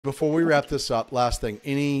Before we wrap this up, last thing,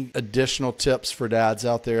 any additional tips for dads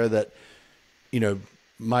out there that,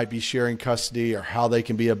 might be sharing custody or how they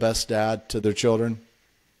can be a best dad to their children?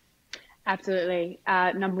 Absolutely.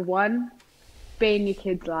 Number one, be in your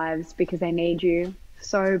kids' lives because they need you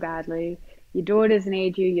so badly. Your daughters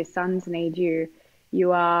need you, your sons need you.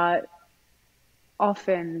 You are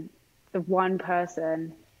often the one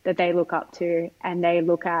person that they look up to and they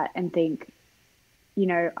look at and think,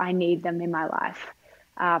 I need them in my life.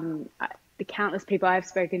 The countless people I've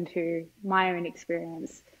spoken to, my own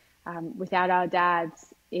experience, without our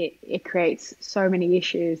dads, it creates so many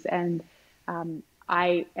issues. And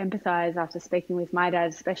I empathize after speaking with my dad,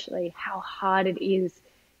 especially how hard it is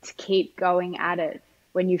to keep going at it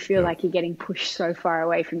when you feel Yeah. like you're getting pushed so far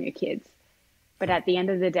away from your kids. But at the end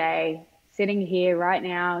of the day, sitting here right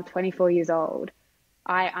now, 24 years old,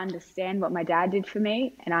 I understand what my dad did for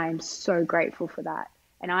me, and I am so grateful for that.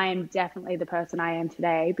 And I am definitely the person I am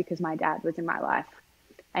today because my dad was in my life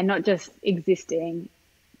and not just existing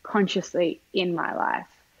consciously in my life.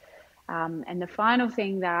 And the final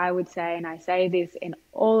thing that I would say, and I say this in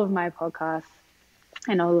all of my podcasts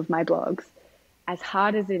and all of my blogs, as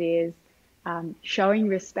hard as it is, showing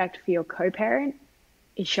respect for your co-parent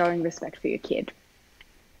is showing respect for your kid.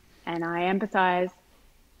 And I empathize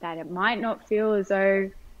that it might not feel as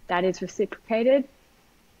though that is reciprocated,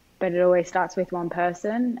 but it always starts with one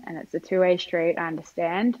person and it's a two-way street, I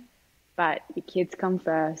understand, but your kids come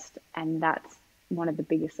first, and that's one of the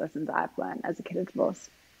biggest lessons I've learned as a kid of divorce.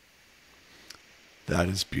 That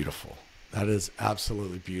is beautiful. That is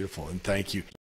absolutely beautiful. And thank you.